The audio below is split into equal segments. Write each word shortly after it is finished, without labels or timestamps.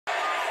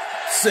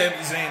Sami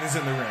Zayn is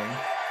in the ring.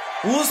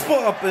 What's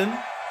poppin'?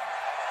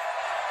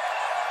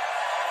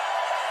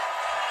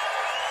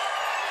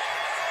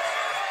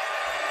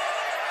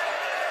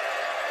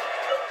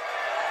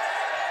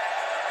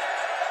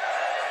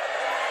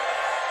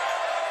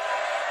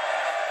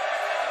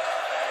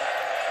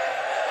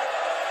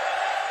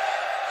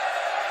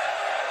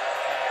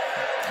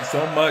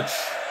 So much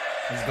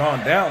has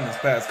gone down this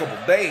past couple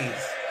days.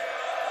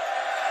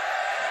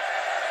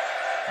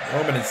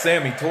 Roman and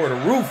Sami tore the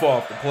roof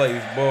off the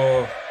place,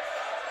 boy.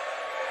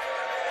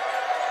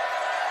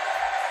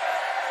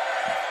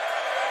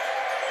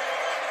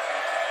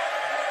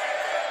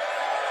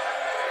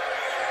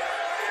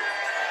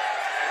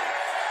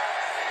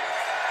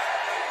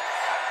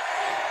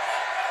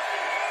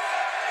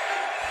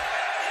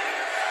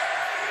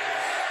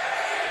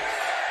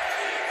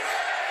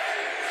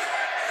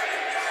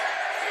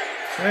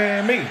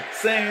 Sami,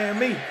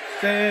 Sami,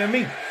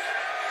 Sami.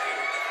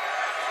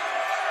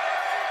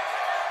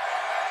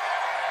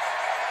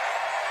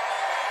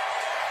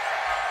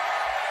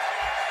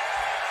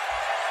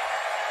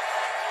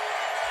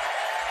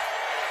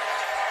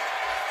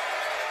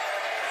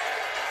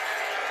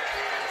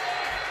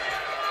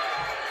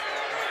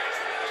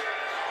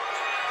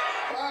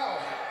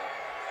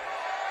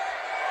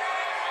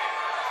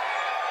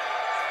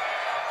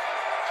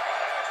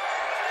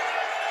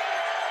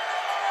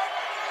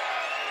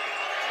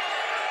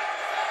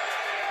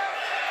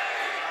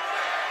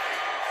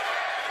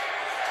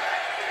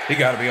 He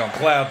got to be on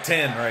cloud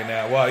 10 right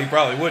now. Well, he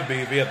probably would be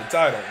if he had the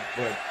title.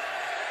 But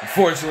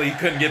unfortunately, he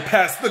couldn't get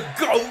past the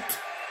GOAT.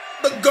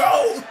 The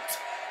GOAT!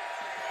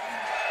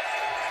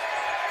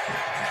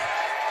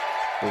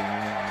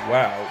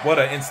 Wow, what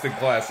an instant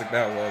classic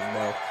that was,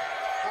 bro.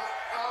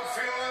 I'm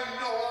feeling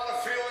a lot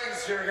of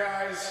feelings here,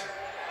 guys.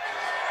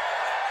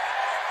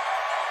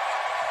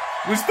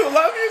 We still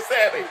love you,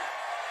 Sami.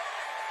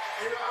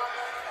 You know,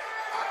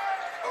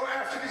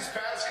 after these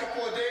past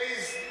couple of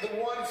days, the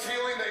one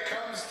feeling that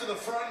comes to the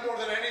front more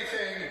than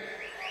anything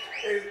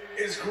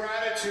is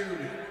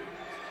gratitude.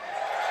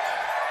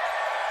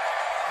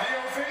 The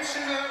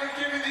ovation that I've been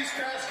given these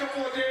past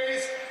couple of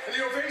days, and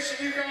the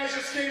ovation you guys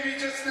just gave me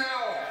just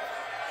now.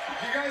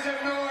 You guys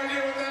have no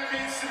idea what that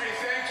means to me.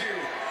 Thank you.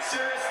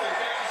 Seriously,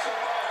 thank you so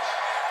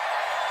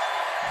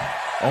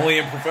much. Only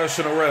in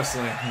professional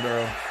wrestling,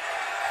 bro.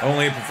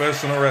 Only in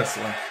professional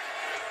wrestling.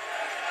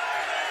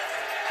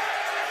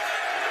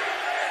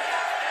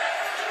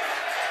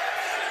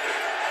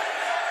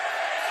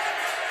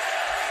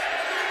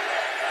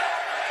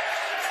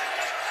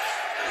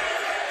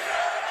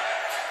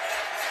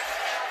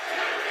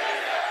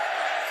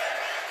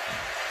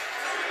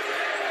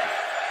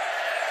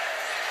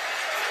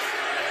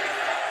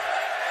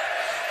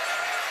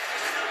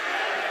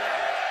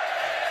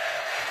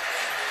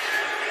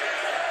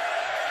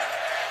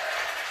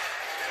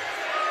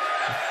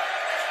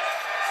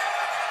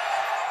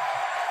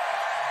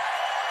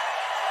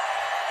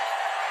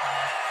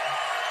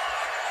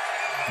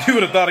 You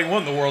would have thought he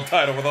won the world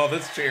title with all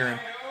this cheering.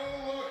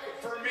 No,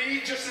 look, for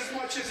me, just as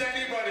much as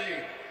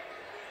anybody,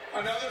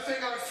 another thing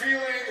I'm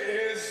feeling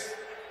is,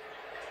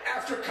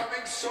 after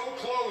coming so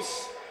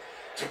close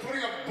to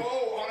putting a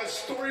bow on a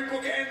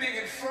storybook ending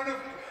in front of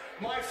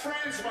my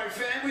friends, my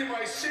family,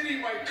 my city,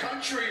 my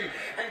country,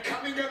 and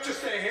coming up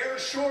just a hair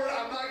short,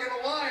 I'm not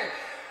gonna lie,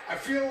 I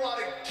feel a lot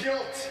of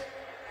guilt.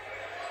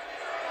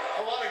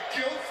 A lot of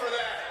guilt for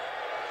that.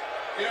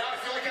 You know, I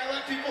feel like I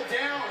let people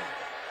down.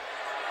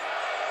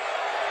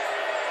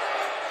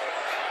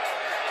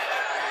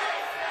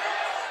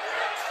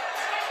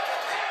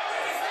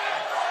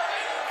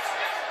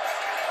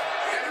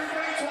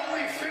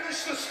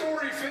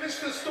 Finish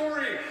the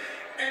story,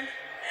 and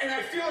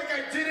I feel like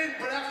I didn't,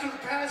 but after the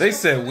past, they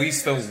said we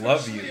still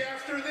love you.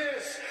 After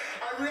this,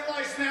 I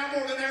realize now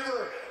more than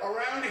ever,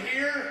 around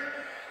here,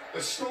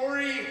 the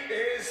story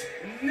is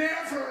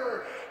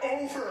never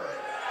over.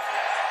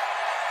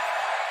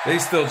 They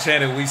still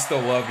chanted, "We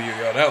still love you,"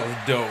 yo. That was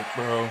dope,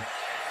 bro.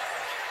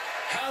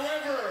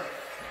 However,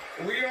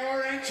 we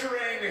are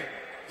entering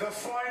the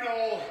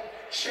final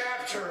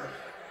chapter.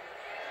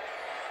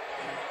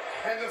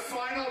 And the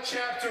final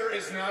chapter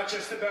is not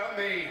just about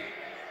me.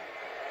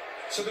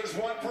 So there's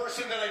one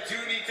person that I do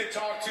need to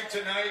talk to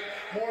tonight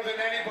more than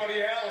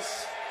anybody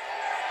else.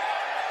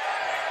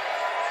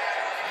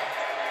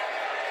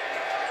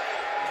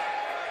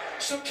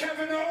 So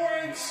Kevin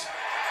Owens,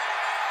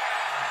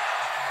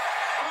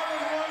 I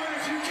would love it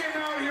if you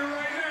came out here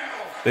right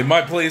now. They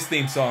might play his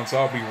theme song, so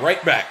I'll be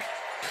right back.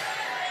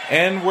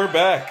 And we're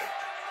back.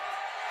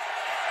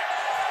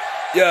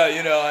 Yeah,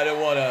 you know, I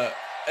don't want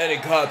any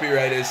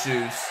copyright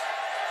issues.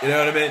 You know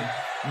what I mean?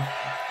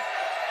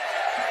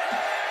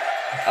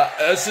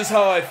 That's just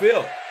how I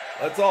feel.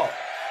 That's all.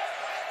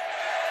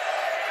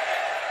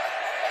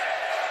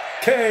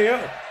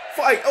 KO.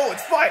 Fight. Oh,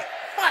 it's fight.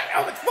 Fight.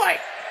 Oh, it's fight.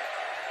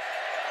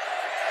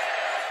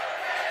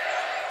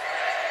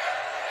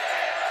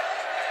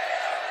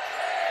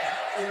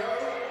 You know,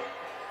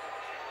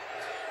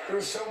 there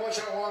was so much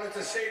I wanted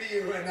to say to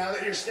you, and now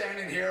that you're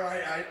standing here,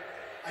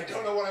 I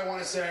don't know what I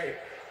want to say.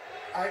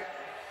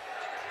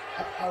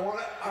 I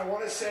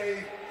want to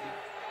say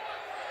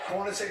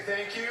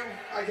thank you,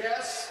 I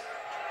guess.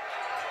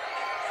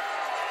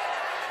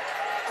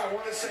 I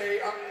want to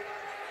say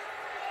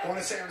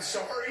I'm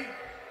sorry.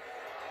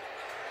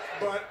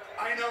 But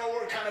I know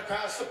we're kind of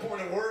past the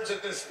point of words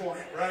at this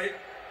point, right?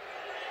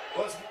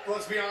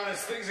 Let's be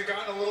honest, things have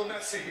gotten a little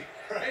messy,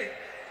 right?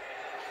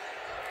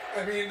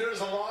 I mean,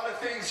 there's a lot of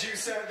things you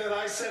said that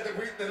I said that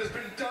has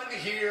been done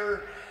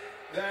here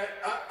that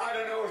I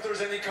don't know if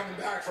there's any coming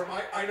back from.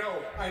 I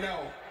know.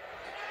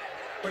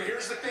 But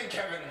here's the thing,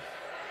 Kevin.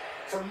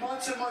 For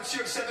months and months, you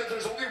have said that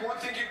there's only one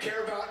thing you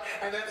care about,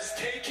 and that is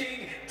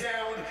taking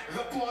down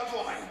the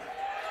bloodline.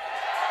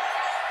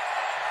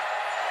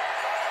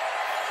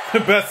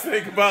 The best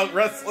thing about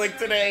wrestling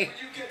today.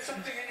 You get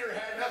something in your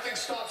head, nothing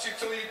stops you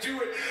till you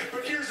do it.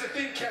 But here's the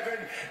thing, Kevin.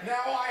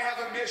 Now I have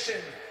a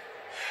mission.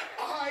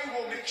 I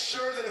will make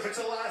sure that if it's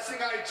the last thing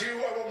I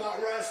do, I will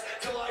not rest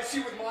till I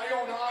see with my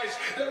own eyes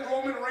that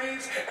Roman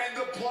Reigns and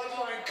the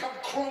bloodline come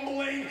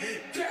crumbling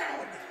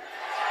down.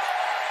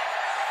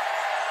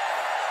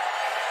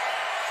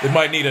 It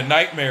might need a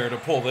nightmare to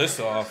pull this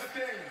off. Here's the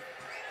thing.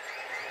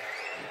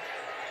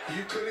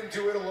 You couldn't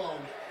do it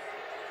alone.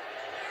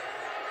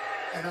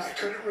 And I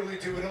couldn't really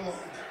do it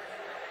alone.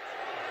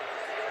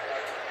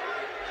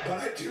 But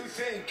I do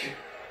think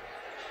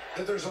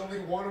that there's only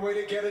one way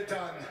to get it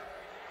done.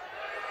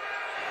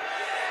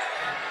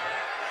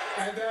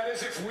 And that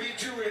is if we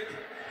do it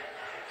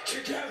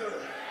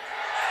together.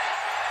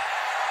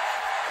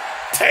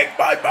 Take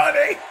my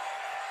money!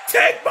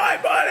 Take my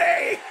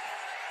money!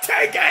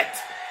 Take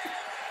it!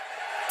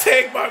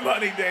 Take my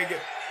money, dang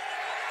it.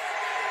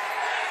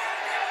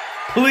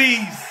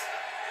 Please.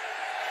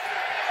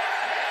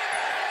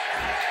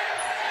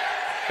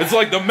 It's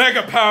like the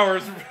mega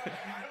powers.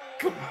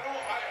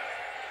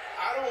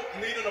 I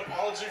don't need an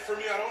apology from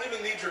you. I don't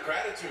even need your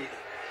gratitude.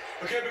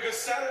 Okay, because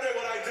Saturday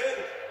what I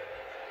did,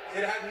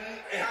 it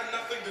had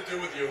nothing to do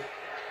with you.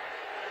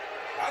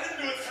 I didn't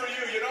do it for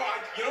you. You know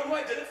who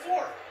I did it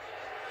for?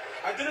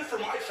 I did it for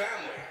my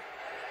family.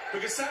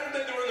 Because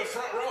Saturday they were in the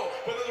front row,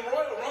 but in the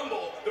Royal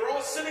Rumble, they were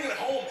all sitting at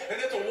home and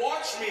they had to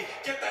watch me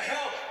get the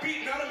hell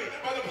beaten out of me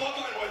by the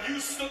bloodline while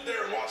you stood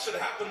there and watched it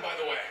happen, by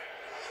the way.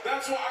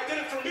 That's why I did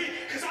it for me,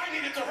 because I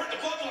needed to hurt the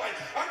bloodline.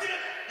 I did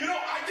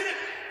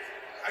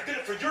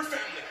it for your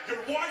family, your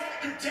wife,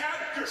 your dad,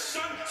 your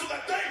son, so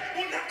that they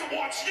wouldn't have to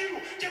watch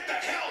you get the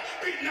hell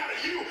beaten out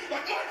of you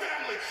like my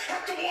family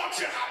had to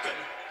watch it happen.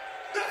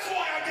 That's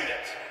why I did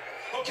it,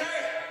 okay?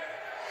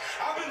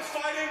 I've been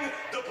fighting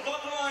the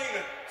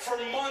bloodline for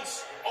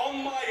months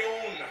on my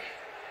own.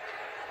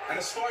 And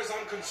as far as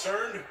I'm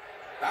concerned,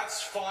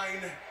 that's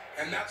fine,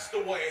 and that's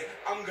the way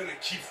I'm gonna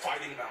keep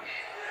fighting them.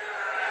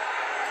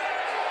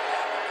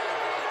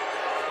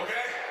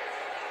 Okay?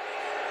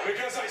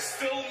 Because I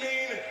still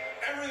mean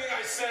everything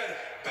I said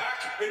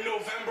back in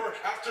November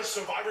after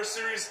Survivor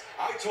Series.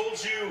 I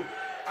told you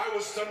I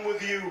was done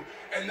with you,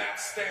 and that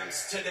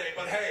stands today.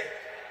 But hey,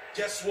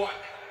 guess what?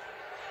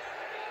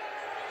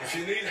 If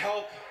you need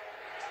help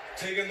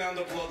taking down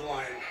the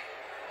bloodline,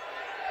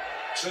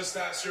 just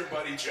ask your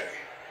buddy Jay.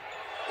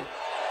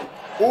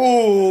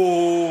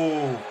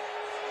 Ooh.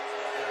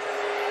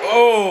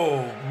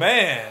 Oh,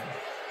 man.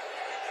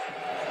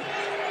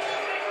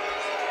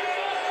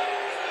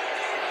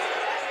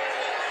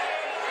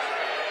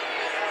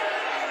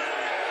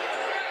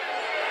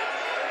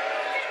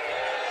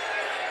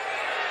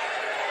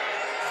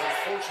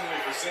 Unfortunately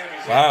for Sami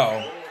Zayn,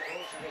 wow.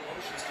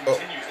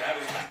 Continues to have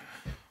his...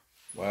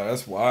 Wow,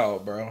 that's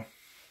wild, bro.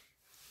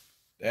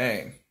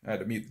 Dang. I had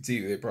to mute the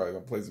TV. They probably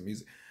gonna play some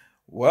music.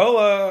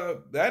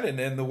 Well, that didn't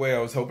end the way I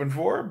was hoping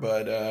for,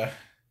 but I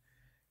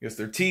guess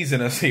they're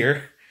teasing us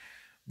here.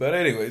 But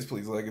anyways,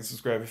 please like and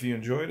subscribe if you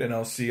enjoyed, and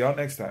I'll see y'all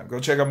next time. Go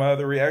check out my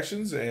other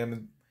reactions,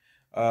 and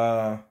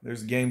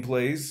there's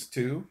gameplays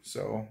too,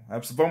 so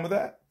have some fun with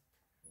that.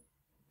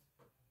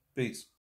 Peace.